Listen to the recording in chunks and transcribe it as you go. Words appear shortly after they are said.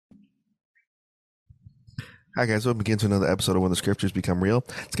Hi guys, welcome again to another episode of When the Scriptures Become Real.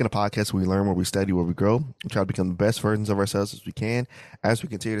 It's going to podcast where we learn, where we study, where we grow, and try to become the best versions of ourselves as we can as we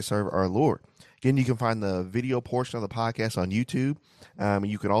continue to serve our Lord. Again, you can find the video portion of the podcast on YouTube.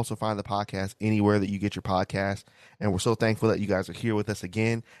 You can also find the podcast anywhere that you get your podcast. And we're so thankful that you guys are here with us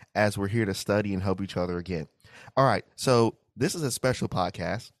again as we're here to study and help each other again. All right, so this is a special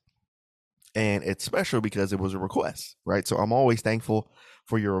podcast. And it's special because it was a request, right? So I'm always thankful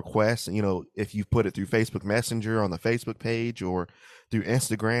for your requests. You know, if you put it through Facebook Messenger on the Facebook page or through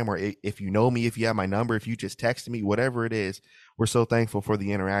Instagram, or if you know me, if you have my number, if you just text me, whatever it is, we're so thankful for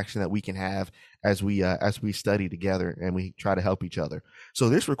the interaction that we can have as we study together and we try to help each other. So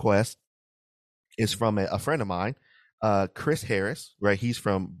this request is from a friend of mine, Chris Harris, right? He's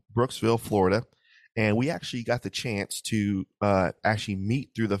from Brooksville, Florida. And we actually got the chance to actually meet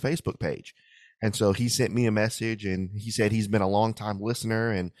through the Facebook page. And so he sent me a message and he said he's been a long time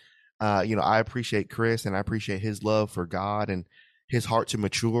listener. And, I appreciate Chris and I appreciate his love for God and his heart to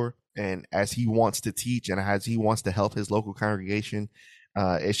mature. And as he wants to teach and as he wants to help his local congregation,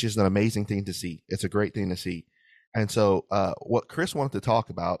 it's just an amazing thing to see. It's a great thing to see. And so what Chris wanted to talk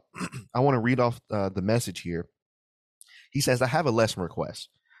about, I want to read off the message here. He says, I have a lesson request.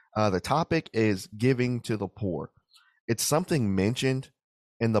 The topic is giving to the poor. It's something mentioned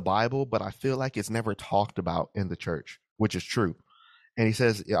in the Bible, but I feel like it's never talked about in the church, which is true. And he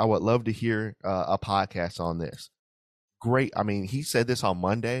says, I would love to hear a podcast on this. Great. I mean, he said this on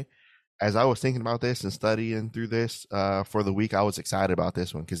Monday. As I was thinking about this and studying through this for the week, I was excited about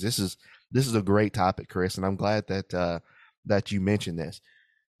this one because this is a great topic, Chris, and I'm glad that you mentioned this.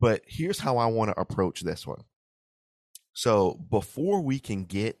 But here's how I want to approach this one. So before we can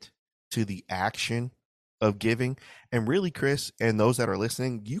get to the action of giving, and really, Chris, and those that are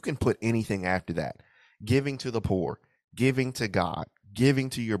listening, you can put anything after that. Giving to the poor, giving to God, giving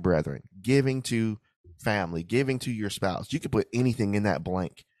to your brethren, giving to family, giving to your spouse. You can put anything in that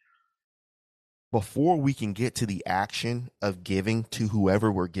blank. Before we can get to the action of giving to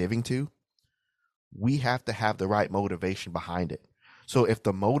whoever we're giving to, we have to have the right motivation behind it. So if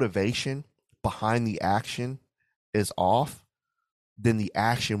the motivation behind the action is off, then the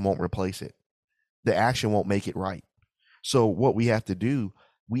action won't replace it. The action won't make it right. So what we have to do,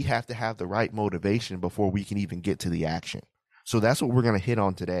 we have to have the right motivation before we can even get to the action. So that's what we're going to hit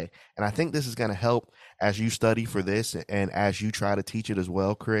on today. And I think this is going to help as you study for this and as you try to teach it as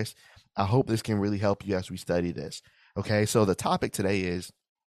well, Chris. I hope this can really help you as we study this. Okay, so the topic today is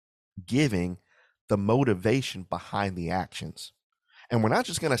giving, the motivation behind the actions. And we're not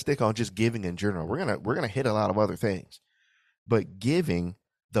just going to stick on just giving in general. We're going to hit a lot of other things. But giving,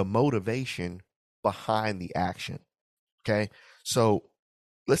 the motivation behind the action. Okay? So,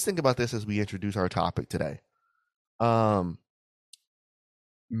 let's think about this as we introduce our topic today.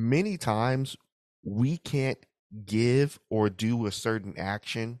 Many times we can't give or do a certain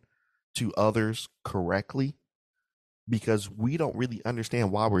action to others correctly because we don't really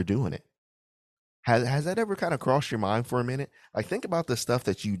understand why we're doing it. Has that ever kind of crossed your mind for a minute? Like think about the stuff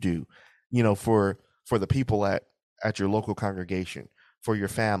that you do, for the people at your local congregation, for your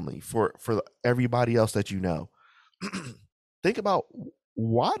family, for everybody else that you know. Think about,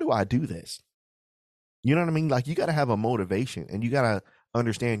 why do I do this? You know what I mean? Like you got to have a motivation and you got to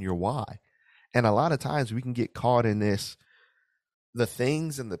understand your why. And a lot of times we can get caught in this, the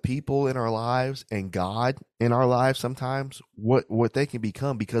things and the people in our lives and God in our lives, sometimes what they can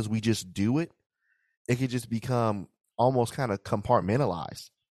become because we just do it. It could just become almost kind of compartmentalized.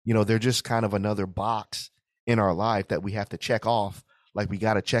 They're just kind of another box in our life that we have to check off. Like we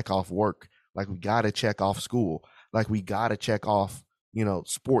got to check off work, like we got to check off school, like we got to check off,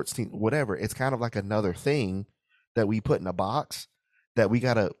 sports team, whatever. It's kind of like another thing that we put in a box that we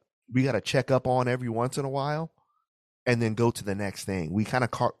gotta check up on every once in a while and then go to the next thing. We kind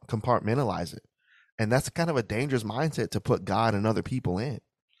of compartmentalize it. And that's kind of a dangerous mindset to put God and other people in.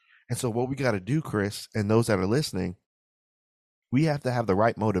 And so what we got to do, Chris, and those that are listening, we have to have the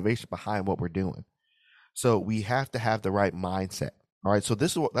right motivation behind what we're doing. So we have to have the right mindset. All right. So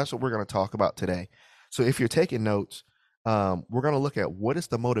that's what we're going to talk about today. So if you're taking notes, we're going to look at what is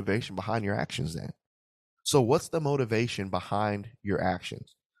the motivation behind your actions then. So what's the motivation behind your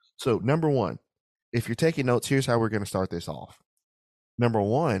actions? So number one, if you're taking notes, here's how we're going to start this off. Number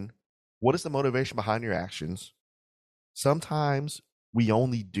one, what is the motivation behind your actions? Sometimes we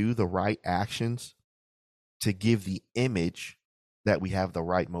only do the right actions to give the image that we have the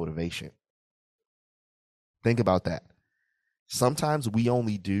right motivation. Think about that. Sometimes we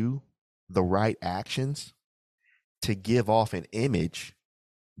only do the right actions to give off an image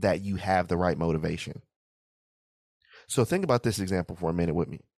that you have the right motivation. So think about this example for a minute with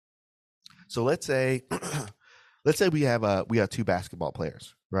me. So let's say let's say we have two basketball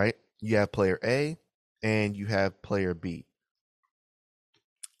players, right? You have player A and you have player B.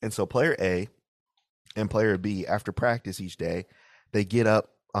 And so player A and player B, after practice each day, they get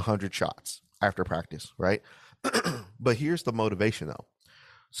up 100 shots after practice, right? But here's the motivation though.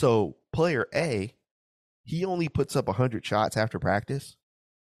 So player A, he only puts up 100 shots after practice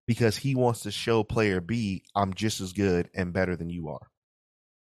because he wants to show player B, I'm just as good and better than you are.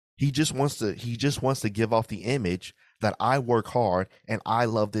 He just wants to give off the image that I work hard and I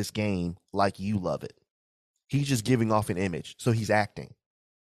love this game like you love it. He's just giving off an image. So he's acting.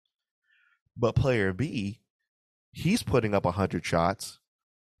 But player B, he's putting up 100 shots,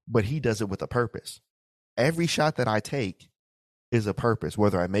 but he does it with a purpose. Every shot that I take is a purpose,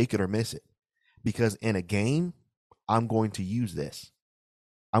 whether I make it or miss it. Because in a game, I'm going to use this.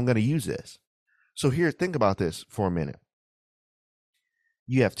 I'm going to use this. So here, think about this for a minute.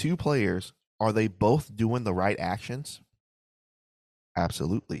 You have two players. Are they both doing the right actions?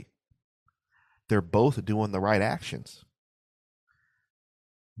 Absolutely. They're both doing the right actions.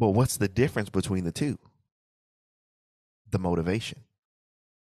 But what's the difference between the two? The motivation.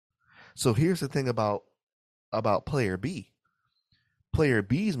 So here's the thing about player B. Player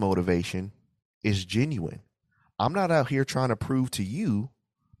B's motivation is genuine. I'm not out here trying to prove to you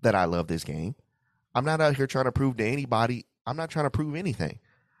that I love this game. I'm not out here trying to prove to anybody. I'm not trying to prove anything.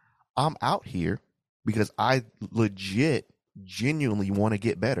 I'm out here because I genuinely want to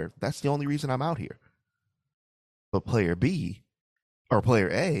get better. That's the only reason I'm out here. But player B or player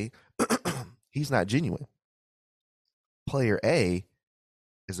A, he's not genuine. Player A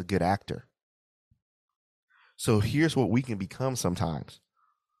is a good actor. So here's what we can become sometimes.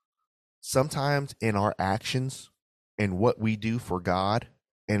 Sometimes in our actions and what we do for God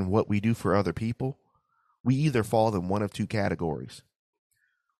and what we do for other people, we either fall in one of two categories.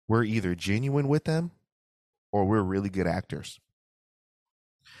 We're either genuine with them or we're really good actors.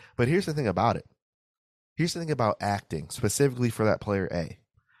 But here's the thing about it. Here's the thing about acting, specifically for that player A.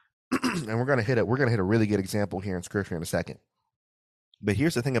 And we're gonna hit a really good example here in scripture in a second. But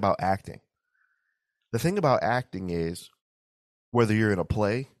here's the thing about acting. The thing about acting is whether you're in a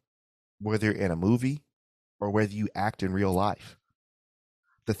play, whether you're in a movie, or whether you act in real life.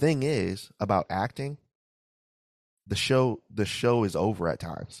 The thing is about acting, the show is over at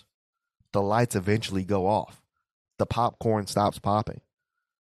times. The lights eventually go off. The popcorn stops popping.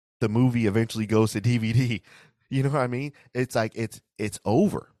 The movie eventually goes to DVD. You know what I mean? It's like it's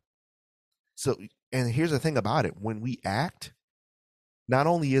over. So, and here's the thing about it. When we act, not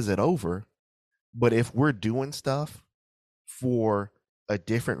only is it over, but if we're doing stuff for a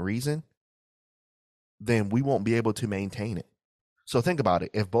different reason, then we won't be able to maintain it. So think about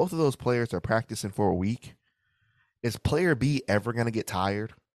it. If both of those players are practicing for a week, is player B ever going to get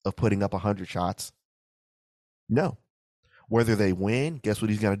tired of putting up 100 shots? No. Whether they win, guess what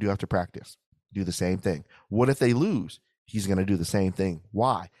he's going to do after practice? Do the same thing. What if they lose? He's going to do the same thing.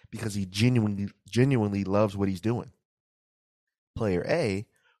 Why? Because he genuinely loves what he's doing. Player A,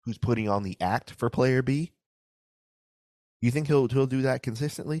 who's putting on the act for player B, you think he'll do that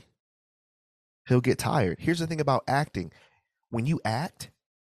consistently? He'll get tired. Here's the thing about acting. When you act,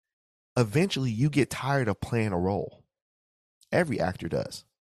 eventually you get tired of playing a role. Every actor does.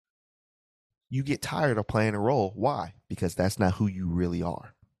 You get tired of playing a role. Why? Because that's not who you really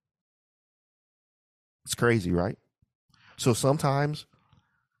are. It's crazy, right? So sometimes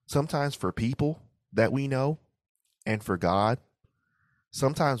for people that we know and for God,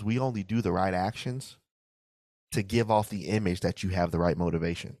 sometimes we only do the right actions to give off the image that you have the right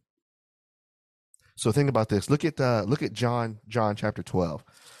motivation. So think about this. Look at John chapter 12.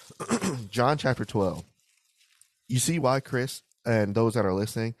 John chapter 12. You see why, Chris, and those that are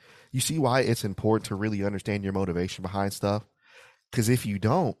listening, you see why it's important to really understand your motivation behind stuff? Because if you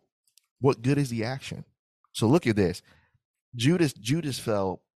don't, what good is the action? So look at this. Judas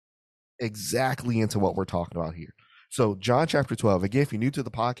fell exactly into what we're talking about here. So John chapter 12. Again, if you're new to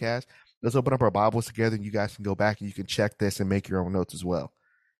the podcast, let's open up our Bibles together and you guys can go back and you can check this and make your own notes as well.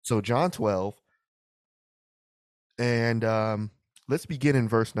 So John 12. And let's begin in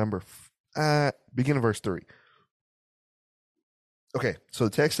verse 3. Okay, so the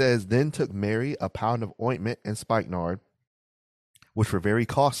text says, Then took Mary a pound of ointment and spikenard, which were very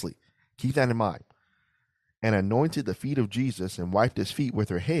costly. Keep that in mind. And anointed the feet of Jesus and wiped his feet with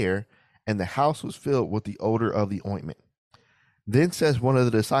her hair, and the house was filled with the odor of the ointment. Then says one of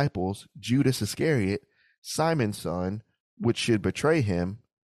the disciples, Judas Iscariot, Simon's son, which should betray him,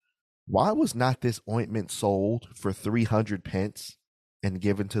 Why was not this ointment sold for 300 pence and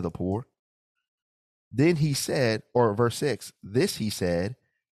given to the poor? Then he said, or verse 6, this he said,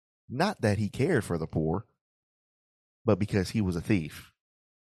 not that he cared for the poor, but because he was a thief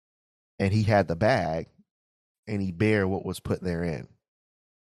and he had the bag and he bare what was put therein.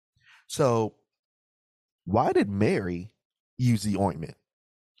 So why did Mary use the ointment?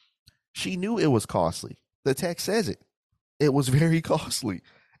 She knew it was costly. The text says it. It was very costly.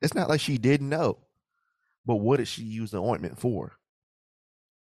 It's not like she didn't know. But what did she use the ointment for?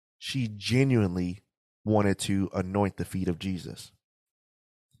 She genuinely wanted to anoint the feet of Jesus.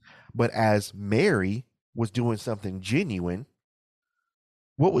 But as Mary was doing something genuine,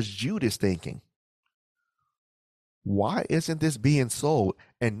 what was Judas thinking? Why isn't this being sold?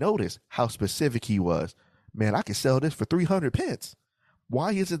 And notice how specific he was. Man, I could sell this for 300 pence.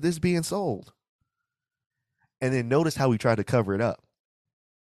 Why isn't this being sold? And then notice how he tried to cover it up.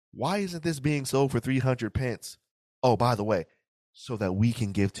 Why isn't this being sold for 300 pence? Oh, by the way, so that we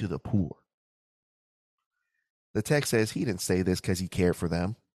can give to the poor. The text says he didn't say this because he cared for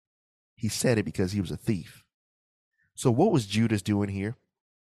them. He said it because he was a thief. So what was Judas doing here?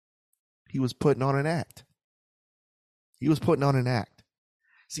 He was putting on an act. He was putting on an act.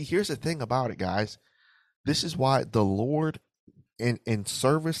 See, here's the thing about it, guys. This is why the Lord, in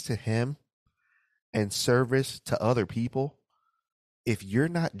service to him and service to other people, if you're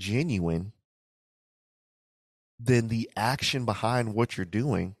not genuine, then the action behind what you're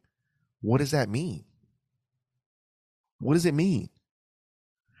doing, what does that mean? What does it mean?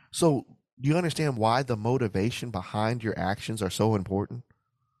 So do you understand why the motivation behind your actions are so important?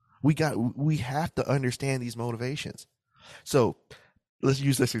 We have to understand these motivations. So let's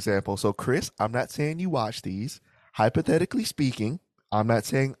use this example. So Chris, I'm not saying you watch these. Hypothetically speaking, I'm not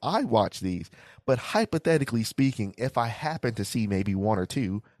saying I watch these, but hypothetically speaking, if I happen to see maybe one or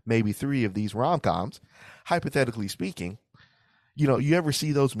two, maybe three of these rom-coms, hypothetically speaking, you ever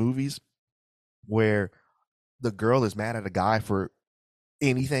see those movies where the girl is mad at a guy for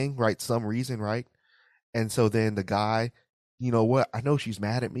anything, right? Some reason, right? And so then the guy, you know what? I know she's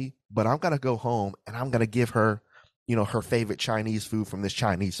mad at me, but I'm going to go home and I'm going to give her, her favorite Chinese food from this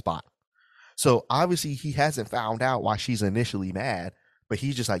Chinese spot. So obviously he hasn't found out why she's initially mad, but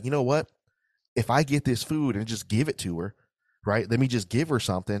he's just like, you know what? If I get this food and just give it to her, right? Let me just give her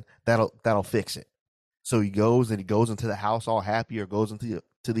something that'll fix it. So he goes into the house all happy, or goes into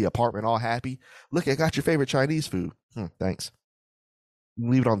the apartment all happy. Look, I got your favorite Chinese food. Thanks.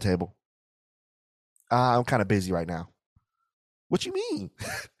 Leave it on the table. I'm kind of busy right now. What you mean?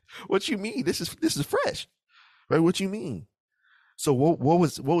 What you mean? This is fresh, right? What you mean? So what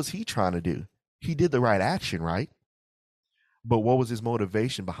was he trying to do? He did the right action, right? But what was his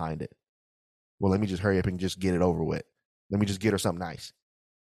motivation behind it? Well, let me just hurry up and just get it over with. Let me just get her something nice.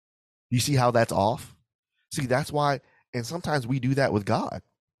 You see how that's off? See, that's why, and sometimes we do that with God.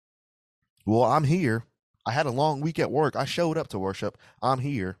 Well, I'm here. I had a long week at work. I showed up to worship. I'm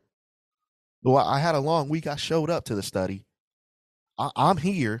here. Well, I had a long week. I showed up to the study. I'm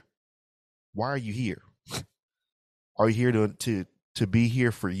here. Why are you here? Are you here to be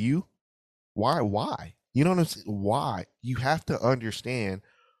here for you? Why? You know what I'm saying? Why? You have to understand,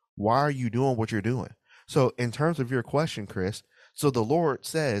 why are you doing what you're doing? So in terms of your question, Chris, so the Lord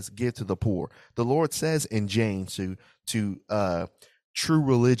says, give to the poor. The Lord says in James to true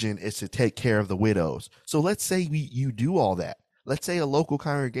religion is to take care of the widows. So let's say you do all that. Let's say a local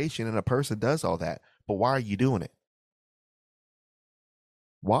congregation and a person does all that, but why are you doing it?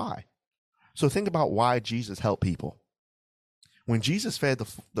 Why? So think about why Jesus helped people. When Jesus fed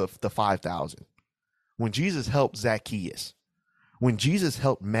the 5,000, when Jesus helped Zacchaeus, when Jesus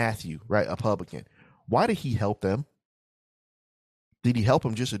helped Matthew, right, a publican, why did he help them? Did he help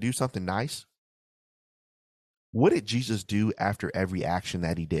them just to do something nice? What did Jesus do after every action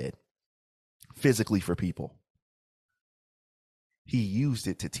that he did physically for people? He used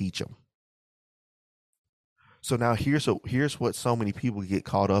it to teach them. So now here's what so many people get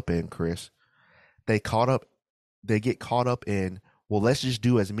caught up in, Chris. They get caught up in, well, let's just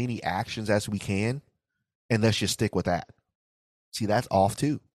do as many actions as we can and let's just stick with that. See, that's off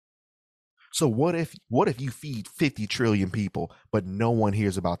too. So what if you feed 50 trillion people, but no one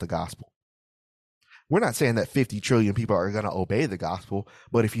hears about the gospel? We're not saying that 50 trillion people are going to obey the gospel,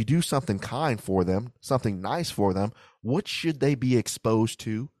 but if you do something kind for them, something nice for them, what should they be exposed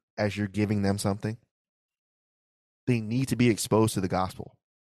to as you're giving them something? They need to be exposed to the gospel.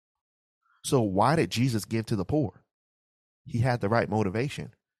 So why did Jesus give to the poor? He had the right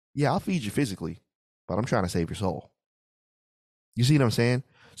motivation. Yeah, I'll feed you physically, but I'm trying to save your soul. You see what I'm saying?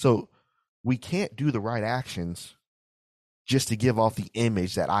 So we can't do the right actions just to give off the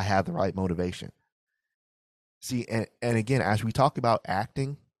image that I have the right motivation. See, and again, as we talk about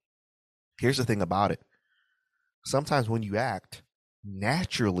acting, here's the thing about it. Sometimes when you act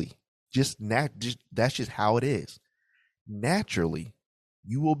naturally, that's just how it is. naturally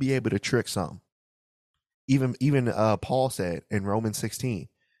you will be able to trick some. Even Paul said in Romans 16,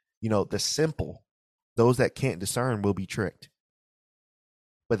 the simple, those that can't discern will be tricked.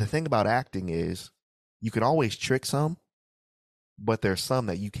 But the thing about acting is you can always trick some, but there's some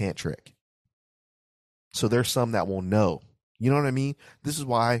that you can't trick. So there's some that will know. You know what I mean? This is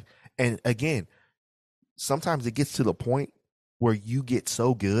why, and again, sometimes it gets to the point where you get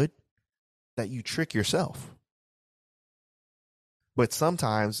so good that you trick yourself. But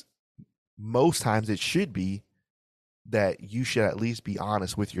sometimes, most times it should be that you should at least be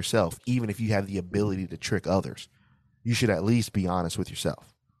honest with yourself, even if you have the ability to trick others. You should at least be honest with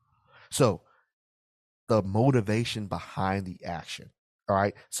yourself. So the motivation behind the action. All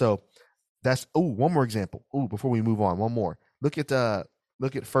right. So that's one more example. Before we move on, one more. Look at 1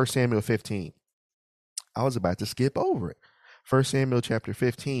 Samuel 15. I was about to skip over it. 1 Samuel chapter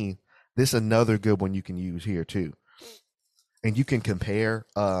 15. This is another good one you can use here too. And you can compare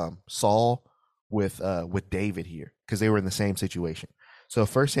Saul with David here, because they were in the same situation. So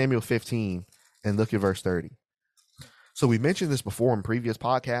 1 Samuel 15, and look at verse 30. So we mentioned this before in previous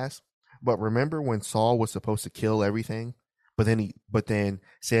podcasts, but remember when Saul was supposed to kill everything, but then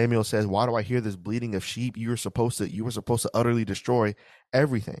Samuel says, "Why do I hear this bleating of sheep? You were supposed to utterly destroy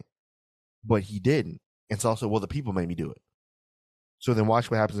everything," but he didn't. And Saul said, "Well, the people made me do it." So then watch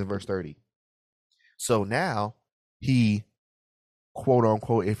what happens in verse 30. So now he, quote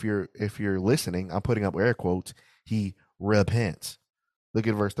unquote, if you're listening, I'm putting up air quotes, he repents. Look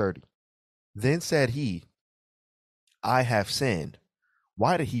at verse 30. Then said he, "I have sinned."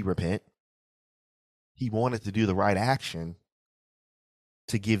 Why did he repent? He wanted to do the right action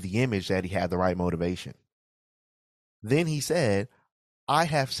to give the image that he had the right motivation. Then he said, "I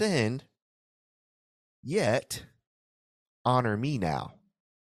have sinned, yet honor me now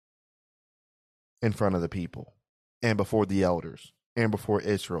in front of the people and before the elders and before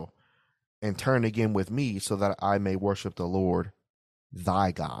Israel, and turn again with me so that I may worship the Lord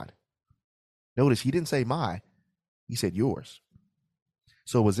thy God." Notice he didn't say my, he said yours.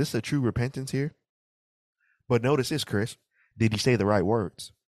 So was this a true repentance here? But notice this, Chris. Did he say the right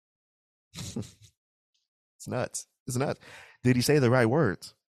words? It's nuts. It's nuts. Did he say the right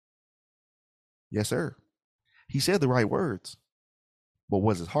words? Yes, sir. He said the right words, but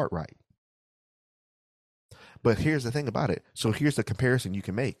was his heart right? But here's the thing about it. So here's the comparison you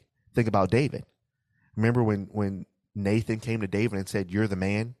can make. Think about David. Remember when Nathan came to David and said, "You're the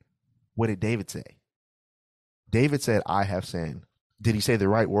man"? What did David say? David said, "I have sinned." Did he say the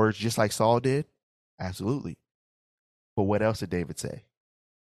right words just like Saul did? Absolutely. But what else did David say?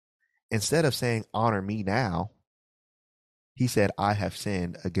 Instead of saying, "Honor me now," he said, "I have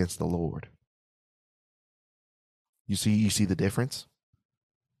sinned against the Lord." You see the difference?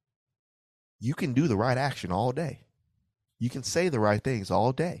 You can do the right action all day. You can say the right things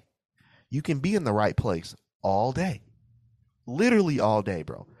all day. You can be in the right place all day. Literally all day,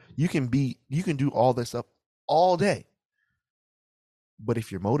 bro. You can do all this stuff all day. But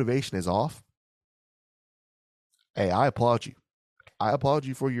if your motivation is off, hey, I applaud you. I applaud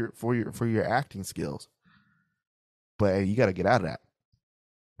you for your acting skills. But hey, you got to get out of that.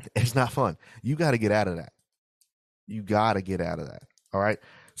 It's not fun. You got to get out of that. You got to get out of that. All right.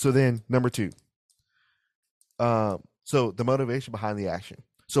 So then number 2. So the motivation behind the action.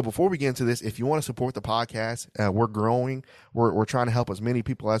 So before we get into this, if you want to support the podcast, we're growing. We're trying to help as many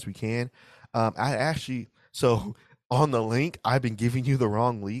people as we can. So on the link, I've been giving you the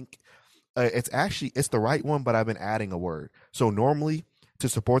wrong link. It's the right one, but I've been adding a word. So normally to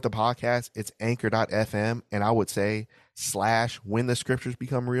support the podcast, it's anchor.fm, and I would say /when the scriptures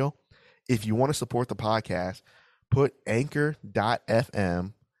become real. If you want to support the podcast, put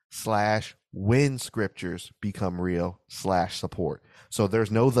anchor.fm /when scriptures become real /support. So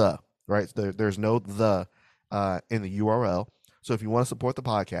there's no the, right? There's no the in the URL. So if you want to support the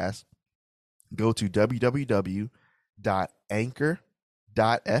podcast, go to www.anchor.fm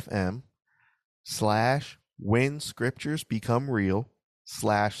 /when scriptures become real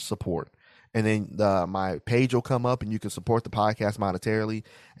 /support. And then my page will come up and you can support the podcast monetarily.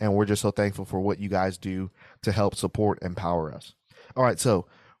 And we're just so thankful for what you guys do to help support and empower us. All right. So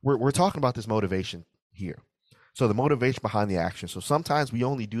we're talking about this motivation here. So the motivation behind the action. So sometimes we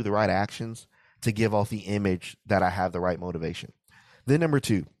only do the right actions to give off the image that I have the right motivation. Then number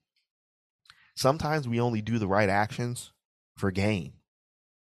 2, sometimes we only do the right actions for gain.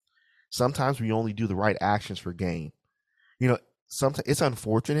 Sometimes we only do the right actions for gain. Sometimes it's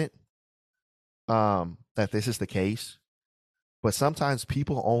unfortunate that this is the case, but sometimes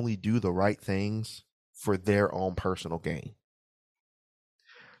people only do the right things for their own personal gain.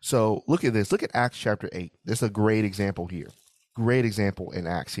 So look at this. Look at Acts chapter 8. This is a great example here. Great example in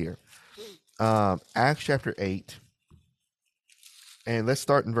Acts here. Acts chapter 8. And let's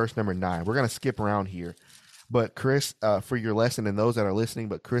start in verse number 9. We're going to skip around here. But Chris, for your lesson and those that are listening,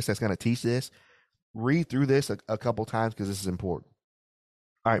 but Chris that's going to teach this, read through this a couple times because this is important.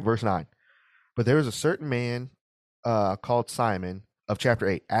 All right, verse 9. But there was a certain man called Simon of chapter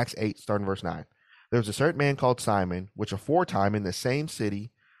 8, Acts 8, starting verse 9. There was a certain man called Simon, which aforetime in the same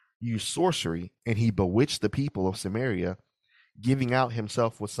city used sorcery, and he bewitched the people of Samaria, giving out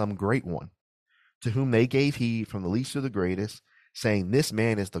himself with some great one, to whom they gave heed from the least to the greatest, saying, This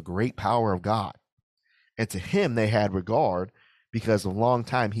man is the great power of God. And to him they had regard, because a long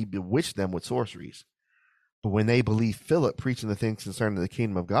time he bewitched them with sorceries. But when they believed Philip preaching the things concerning the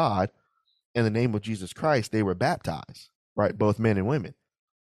kingdom of God, in the name of Jesus Christ, they were baptized, right? Both men and women.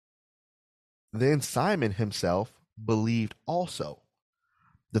 Then Simon himself believed also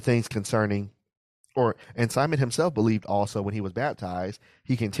the things concerning, and Simon himself believed also when he was baptized.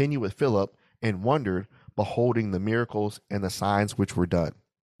 He continued with Philip and wondered, beholding the miracles and the signs which were done.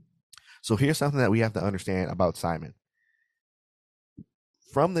 So here's something that we have to understand about Simon.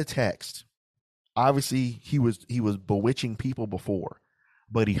 From the text, obviously he was bewitching people before,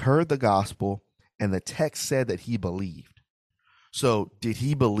 but he heard the gospel and the text said that he believed. So did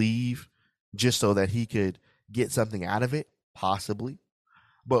he believe just so that he could get something out of it? Possibly.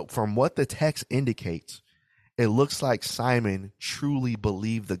 But from what the text indicates, it looks like Simon truly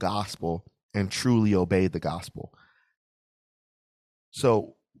believed the gospel and truly obeyed the gospel.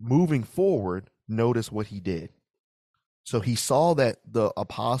 So moving forward, notice what he did. So he saw that the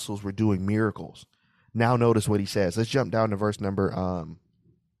apostles were doing miracles. Now notice what he says. Let's jump down to verse number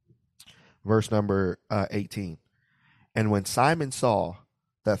 18. And when Simon saw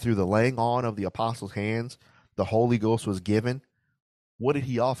that through the laying on of the apostles' hands, the Holy Ghost was given, what did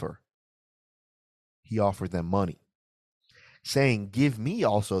he offer? He offered them money, saying, Give me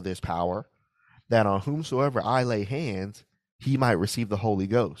also this power, that on whomsoever I lay hands, he might receive the Holy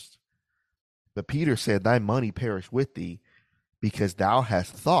Ghost. But Peter said, Thy money perish with thee, because thou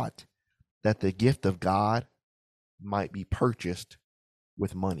hast thought that the gift of God might be purchased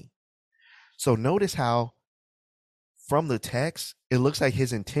with money. So notice how from the text, it looks like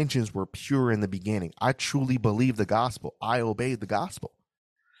his intentions were pure in the beginning. I truly believe the gospel. I obeyed the gospel.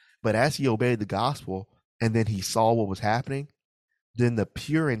 But as he obeyed the gospel and then he saw what was happening, then the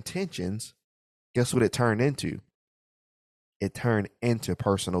pure intentions, guess what it turned into? It turned into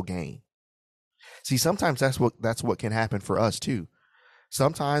personal gain. See, sometimes that's what can happen for us too.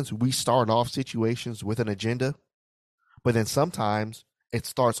 Sometimes we start off situations with an agenda, but then sometimes it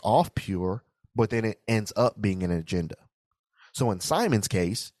starts off pure, but then it ends up being an agenda. So in Simon's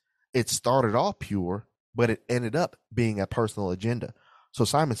case, it started off pure, but it ended up being a personal agenda. So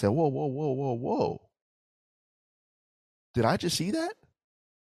Simon said, whoa, whoa, whoa, whoa, whoa. Did I just see that?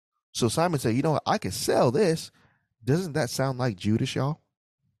 So Simon said, you know what? I could sell this. Doesn't that sound like Judas, y'all?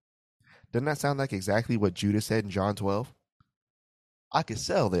 Doesn't that sound like exactly what Judas said in John 12? I could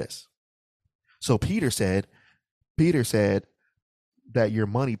sell this. So Peter said that your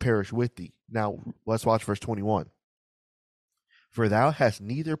money perish with thee. Now let's watch verse 21. For thou hast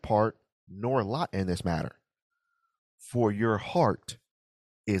neither part nor lot in this matter, for your heart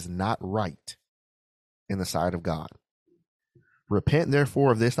is not right in the sight of God. Repent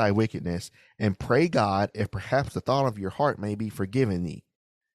therefore of this thy wickedness, and pray God if perhaps the thought of your heart may be forgiven thee.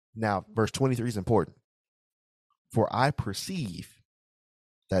 Now, verse 23 is important. For I perceive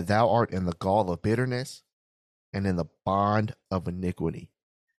that thou art in the gall of bitterness and in the bond of iniquity.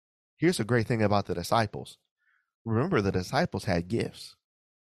 Here's a great thing about the disciples. Remember, the disciples had gifts.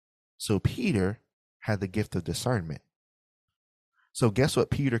 So Peter had the gift of discernment. So guess what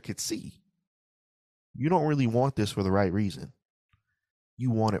Peter could see? You don't really want this for the right reason.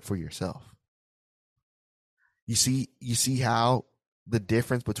 You want it for yourself. You see how the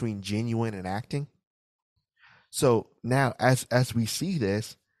difference between genuine and acting? So now as we see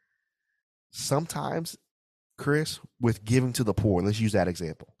this, sometimes, Chris, with giving to the poor, let's use that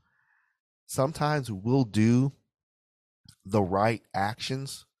example. Sometimes we'll do the right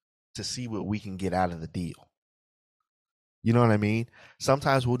actions to see what we can get out of the deal. You know what I mean?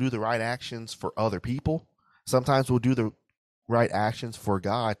 Sometimes we'll do the right actions for other people. Sometimes we'll do the right actions for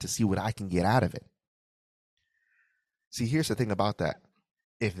God to see what I can get out of it. See, here's the thing about that.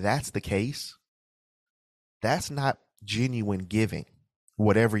 If that's the case, that's not genuine giving,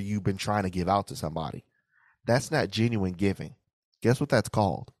 whatever you've been trying to give out to somebody. That's not genuine giving. Guess what that's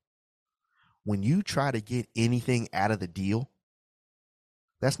called? When you try to get anything out of the deal,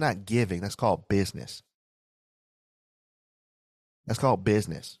 that's not giving. That's called business. That's called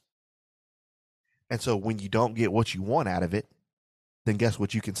business. And so when you don't get what you want out of it, then guess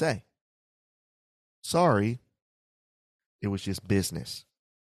what you can say? Sorry, it was just business.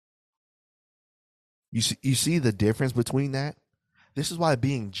 You see the difference between that? This is why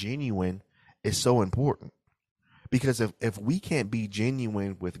being genuine is so important. Because if we can't be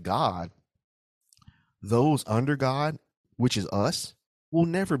genuine with God, those under God, which is us, will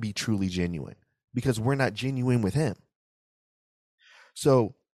never be truly genuine because we're not genuine with him.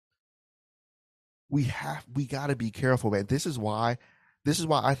 So we got to be careful, man. This is why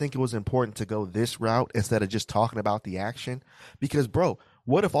I think it was important to go this route instead of just talking about the action. Because, bro,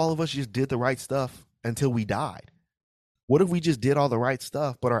 what if all of us just did the right stuff until we died? What if we just did all the right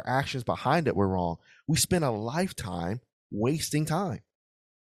stuff, but our actions behind it were wrong? We spent a lifetime wasting time.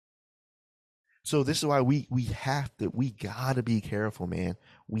 So this is why we got to be careful, man.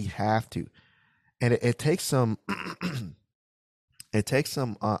 We have to. And it takes some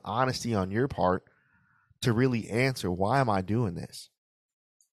honesty on your part to really answer, why am I doing this?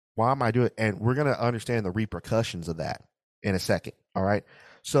 Why am I doing it? And we're going to understand the repercussions of that in a second. All right.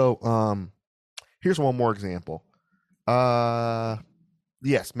 So here's one more example.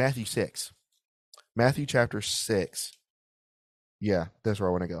 Yes, Matthew 6. Matthew chapter 6. Yeah, that's where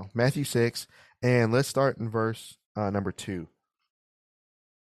I want to go. Matthew 6. And let's start in verse number 2.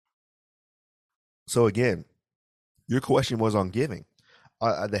 So again, your question was on giving.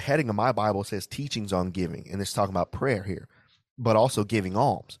 The heading of my Bible says teachings on giving, and it's talking about prayer here, but also giving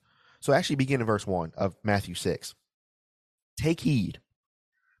alms. So actually begin in verse 1 of Matthew 6. Take heed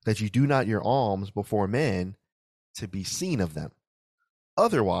that you do not your alms before men to be seen of them.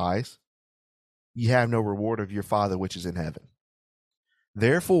 Otherwise, ye have no reward of your Father which is in heaven.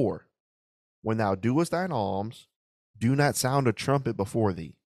 Therefore, when thou doest thine alms, do not sound a trumpet before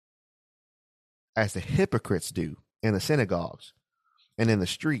thee, as the hypocrites do in the synagogues and in the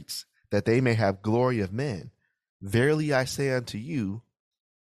streets, that they may have glory of men. Verily I say unto you,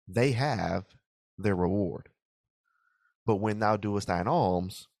 they have their reward. But when thou doest thine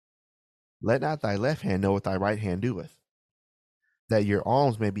alms, let not thy left hand know what thy right hand doeth, that your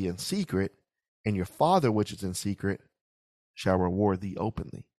alms may be in secret, and your Father which is in secret shall reward thee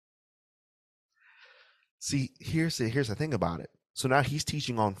openly. See, here's the thing about it. So now he's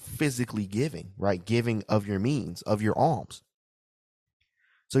teaching on physically giving, right? Giving of your means, of your alms.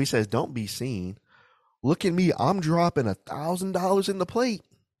 So he says, don't be seen. Look at me, I'm dropping $1,000 in the plate.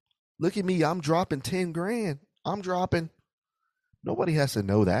 Look at me, I'm dropping 10 grand. I'm dropping. Nobody has to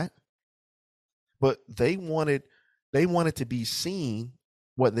know that. But they wanted to be seen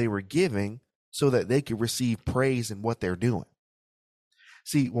what they were giving so that they could receive praise in what they're doing.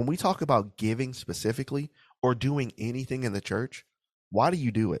 See, when we talk about giving specifically or doing anything in the church, why do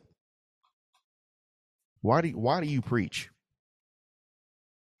you do it? Why do you preach?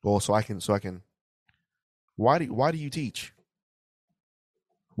 Well, why do you teach?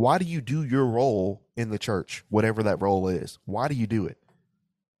 Why do you do your role in the church, whatever that role is? Why do you do it?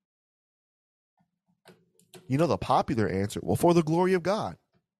 You know the popular answer, well, for the glory of God.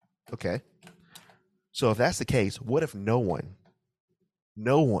 Okay. So if that's the case, what if no one,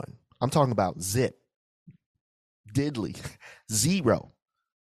 I'm talking about zip, diddly, zero.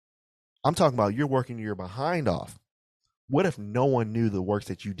 I'm talking about you're working your behind off. What if no one knew the works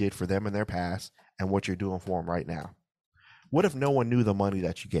that you did for them in their past and what you're doing for them right now? What if no one knew the money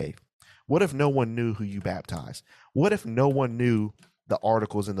that you gave? What if no one knew who you baptized? What if no one knew the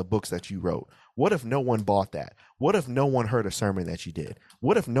articles and the books that you wrote? What if no one bought that? What if no one heard a sermon that you did?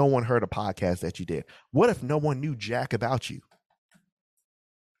 What if no one heard a podcast that you did? What if no one knew jack about you?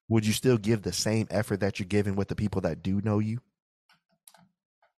 Would you still give the same effort that you're giving with the people that do know you?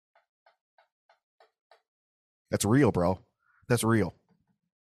 That's real, bro. That's real.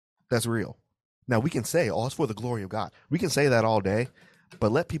 That's real. Now we can say, oh, it's for the glory of God. We can say that all day,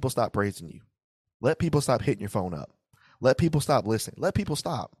 but let people stop praising you. Let people stop hitting your phone up. Let people stop listening. Let people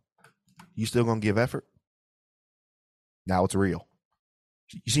stop. You still gonna give effort? Now it's real.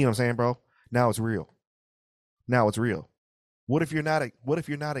 You see what I'm saying, bro? Now it's real. Now it's real. What if you're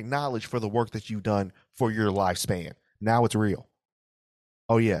not acknowledged for the work that you've done for your lifespan? Now it's real.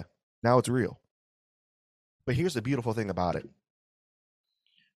 Oh yeah, now it's real. But here's the beautiful thing about it.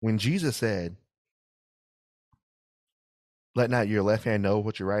 When Jesus said, let not your left hand know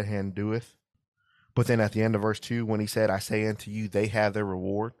what your right hand doeth, but then at the end of verse 2, when he said, I say unto you, they have their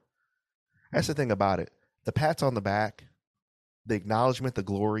reward. That's the thing about it. The pats on the back, the acknowledgement, the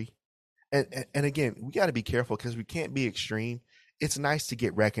glory. And again, we got to be careful because we can't be extreme. It's nice to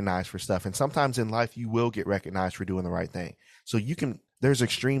get recognized for stuff. And sometimes in life, you will get recognized for doing the right thing. So there's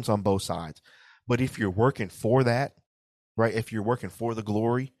extremes on both sides. But if you're working for that, right? If you're working for the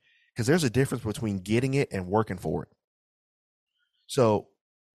glory, because there's a difference between getting it and working for it. So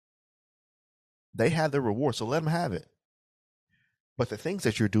they have their reward, so let them have it. But the things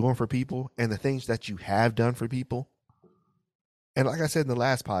that you're doing for people and the things that you have done for people, and like I said in the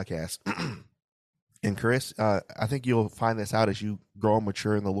last podcast, and Chris, I think you'll find this out as you grow and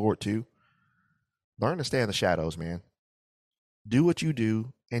mature in the Lord too. Learn to stay in the shadows, man. Do what you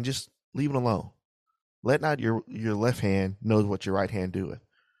do and just leave it alone. Let not your left hand know what your right hand doeth.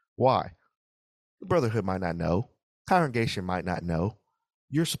 Why? The brotherhood might not know. Congregation might not know.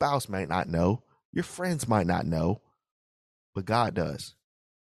 Your spouse might not know. Your friends might not know. But God does.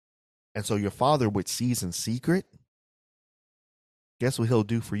 And so your Father, which sees in secret, guess what he'll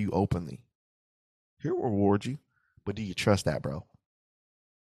do for you openly? He'll reward you. But do you trust that, bro?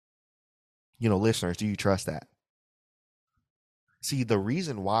 Listeners, do you trust that? See, the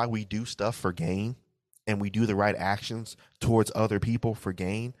reason why we do stuff for gain and we do the right actions towards other people for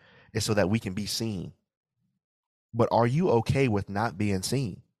gain is so that we can be seen. But are you okay with not being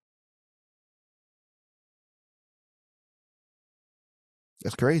seen?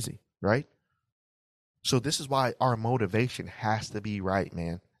 That's crazy, right? So this is why our motivation has to be right,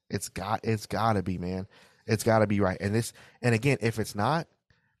 man. It's got to be, man. It's got to be right. And again, if it's not,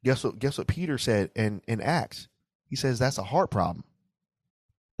 guess what Peter said in Acts? He says that's a heart problem.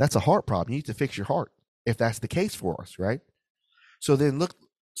 That's a heart problem. You need to fix your heart if that's the case for us, right? So then look,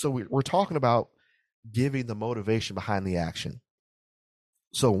 so we're talking about giving the motivation behind the action.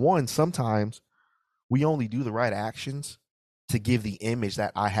 So one, sometimes we only do the right actions to give the image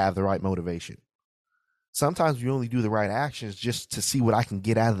that I have the right motivation. Sometimes we only do the right actions just to see what I can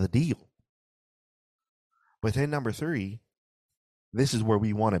get out of the deal. But then number 3, this is where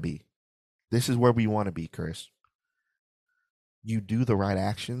we want to be. This is where we want to be, Chris. You do the right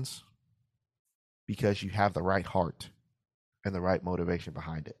actions because you have the right heart and the right motivation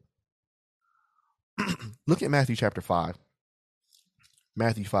behind it. Look at Matthew chapter 5.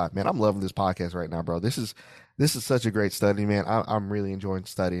 Matthew 5. Man, I'm loving this podcast right now, bro. This is such a great study, man. I'm really enjoying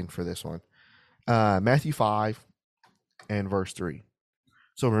studying for this one. Matthew 5 and verse 3.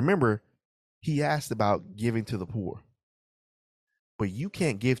 So remember, he asked about giving to the poor. But you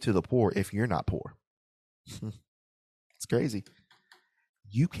can't give to the poor if you're not poor. It's crazy.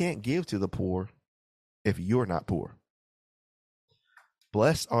 You can't give to the poor if you're not poor.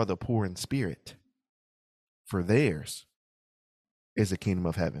 Blessed are the poor in spirit, for theirs is the kingdom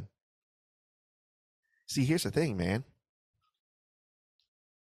of heaven. See, here's the thing, man.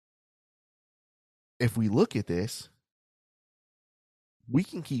 If we look at this, we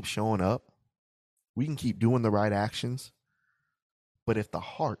can keep showing up. We can keep doing the right actions. But if the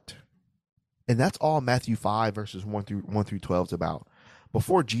heart, and that's all Matthew 5 verses 1 through 12 is about.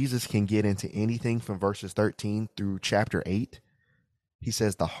 Before Jesus can get into anything from verses 13 through chapter 8, he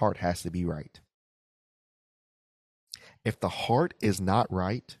says the heart has to be right. If the heart is not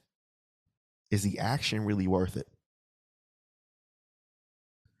right, is the action really worth it?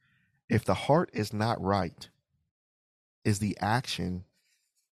 If the heart is not right, is the action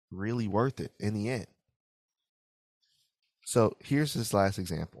really worth it in the end? So here's this last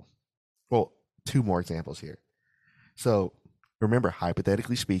example. Well, 2 more examples here. So remember,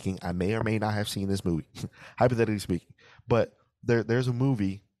 hypothetically speaking, I may or may not have seen this movie, hypothetically speaking, but there's a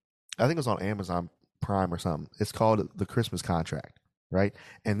movie, I think it was on Amazon Prime or something. It's called The Christmas Contract, right?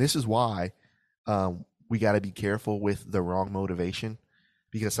 And this is why we got to be careful with the wrong motivation,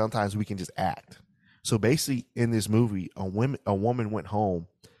 because sometimes we can just act. So basically, in this movie, a woman went home,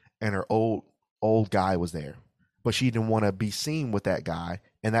 and her old guy was there, but she didn't want to be seen with that guy,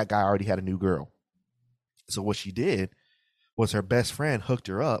 and that guy already had a new girl. So what she did was her best friend hooked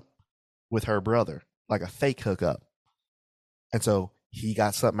her up with her brother, like a fake hookup. And so he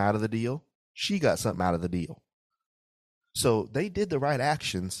got something out of the deal. She got something out of the deal. So they did the right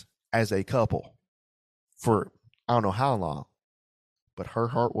actions as a couple for I don't know how long, but her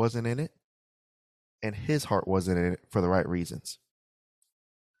heart wasn't in it and his heart wasn't in it for the right reasons.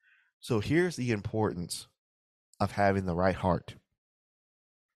 So here's the importance of having the right heart.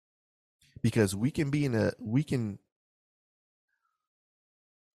 Because we can do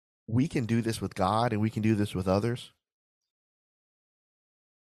this with God and we can do this with others.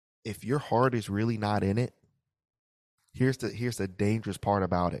 If your heart is really not in it, here's the dangerous part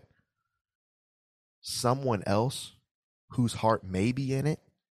about it. Someone else whose heart may be in it,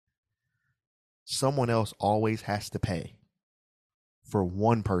 someone else always has to pay for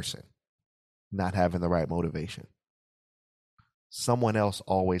one person not having the right motivation. Someone else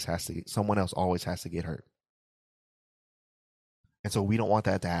always has to get hurt. And so we don't want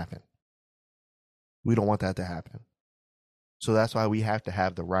that to happen. We don't want that to happen. So that's why we have to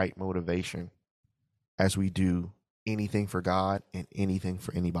have the right motivation as we do anything for God and anything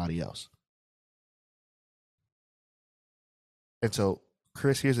for anybody else. And so,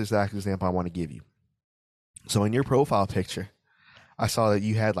 Chris, here's the exact example I want to give you. So in your profile picture, I saw that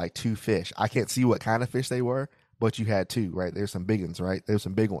you had like 2 fish. I can't see what kind of fish they were, but you had 2, right? There's some big ones, right? There's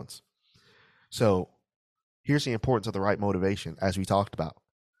some big ones. So here's the importance of the right motivation, as we talked about.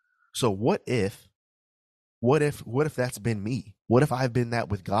 So what if that's been me? What if I've been that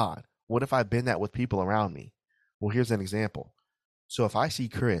with God? What if I've been that with people around me? Well, here's an example. So if I see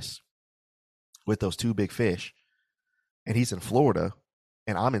Chris with those 2 big fish and he's in Florida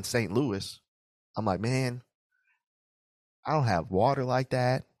and I'm in St. Louis, I'm like, man, I don't have water like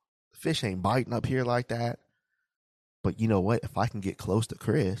that. The fish ain't biting up here like that. But you know what? If I can get close to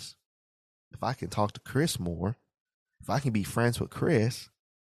Chris, if I can talk to Chris more, if I can be friends with Chris,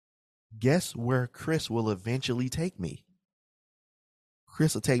 guess where Chris will eventually take me?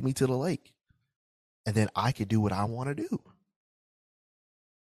 Chris will take me to the lake. And then I could do what I want to do.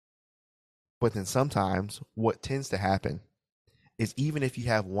 But then sometimes what tends to happen is even if you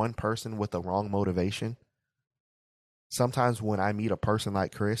have one person with the wrong motivation, sometimes when I meet a person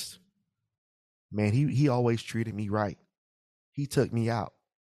like Chris, man, he always treated me right. He took me out.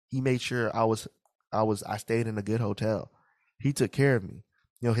 He made sure I stayed in a good hotel. He took care of me.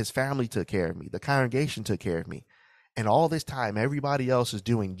 You know, his family took care of me. The congregation took care of me. And all this time, everybody else is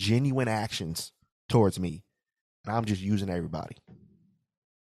doing genuine actions towards me. And I'm just using everybody.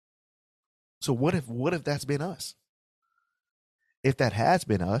 So what if that's been us? If that has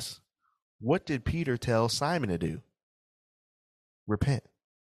been us, what did Peter tell Simon to do? Repent.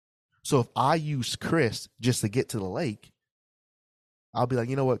 So if I use Chris just to get to the lake, I'll be like,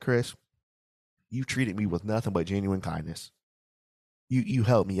 you know what, Chris? You treated me with nothing but genuine kindness. You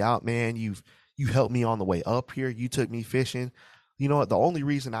helped me out, man. You helped me on the way up here. You took me fishing. You know what? The only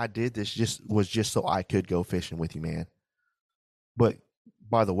reason I did this was just so I could go fishing with you, man. But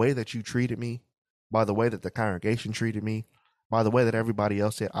by the way that you treated me, by the way that the congregation treated me, by the way that everybody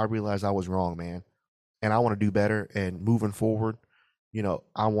else said, I realized I was wrong, man. And I want to do better. And moving forward, you know,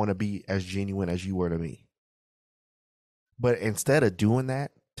 I want to be as genuine as you were to me. But instead of doing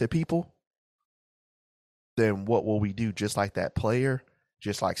that to people, then what will we do? Just like that player,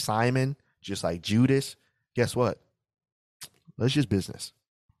 just like Simon, just like Judas, guess what? Let's just business.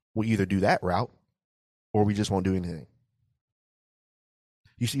 We either do that route or we just won't do anything.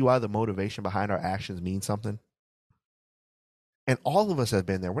 You see why the motivation behind our actions means something? And all of us have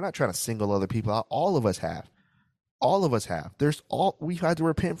been there. We're not trying to single other people out. All of us have. All of us have. We've had to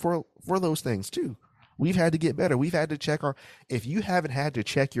repent for those things too. We've had to get better. We've had to check if you haven't had to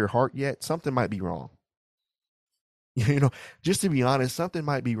check your heart yet, something might be wrong. You know, just to be honest, something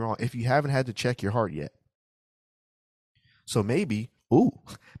might be wrong if you haven't had to check your heart yet. So maybe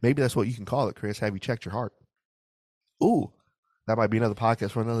that's what you can call it, Chris. Have you checked your heart? Ooh, that might be another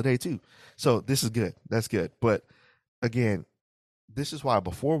podcast for another day too. So this is good. That's good. But again, this is why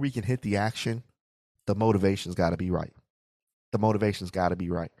before we can hit the action, the motivation's got to be right. The motivation's got to be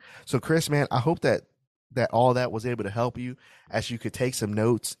right. So Chris, man, I hope that all that was able to help you as you could take some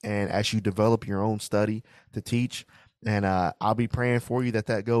notes and as you develop your own study to teach. And I'll be praying for you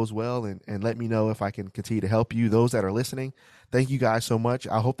that goes well, and let me know if I can continue to help you. Those that are listening, thank you guys so much.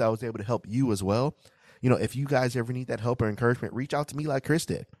 I hope that I was able to help you as well. You know, if you guys ever need that help or encouragement, reach out to me like Chris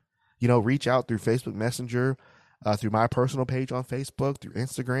did. You know, reach out through Facebook Messenger, through my personal page on Facebook, through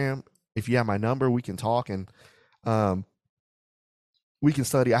Instagram. If you have my number, we can talk and we can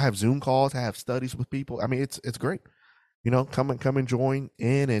study. I have Zoom calls. I have studies with people. I mean, it's great. You know, come and join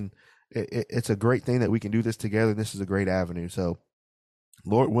in, and it's a great thing that we can do this together. This is a great avenue. So,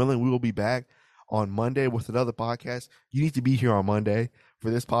 Lord willing, we will be back on Monday with another podcast. You need to be here on Monday for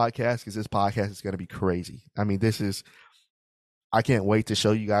this podcast because this podcast is going to be crazy. I mean, I can't wait to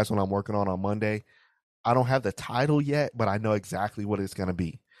show you guys what I'm working on Monday. I don't have the title yet, but I know exactly what it's going to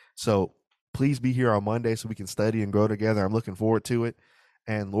be. So please be here on Monday so we can study and grow together. I'm looking forward to it.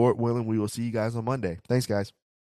 And Lord willing, we will see you guys on Monday. Thanks, guys.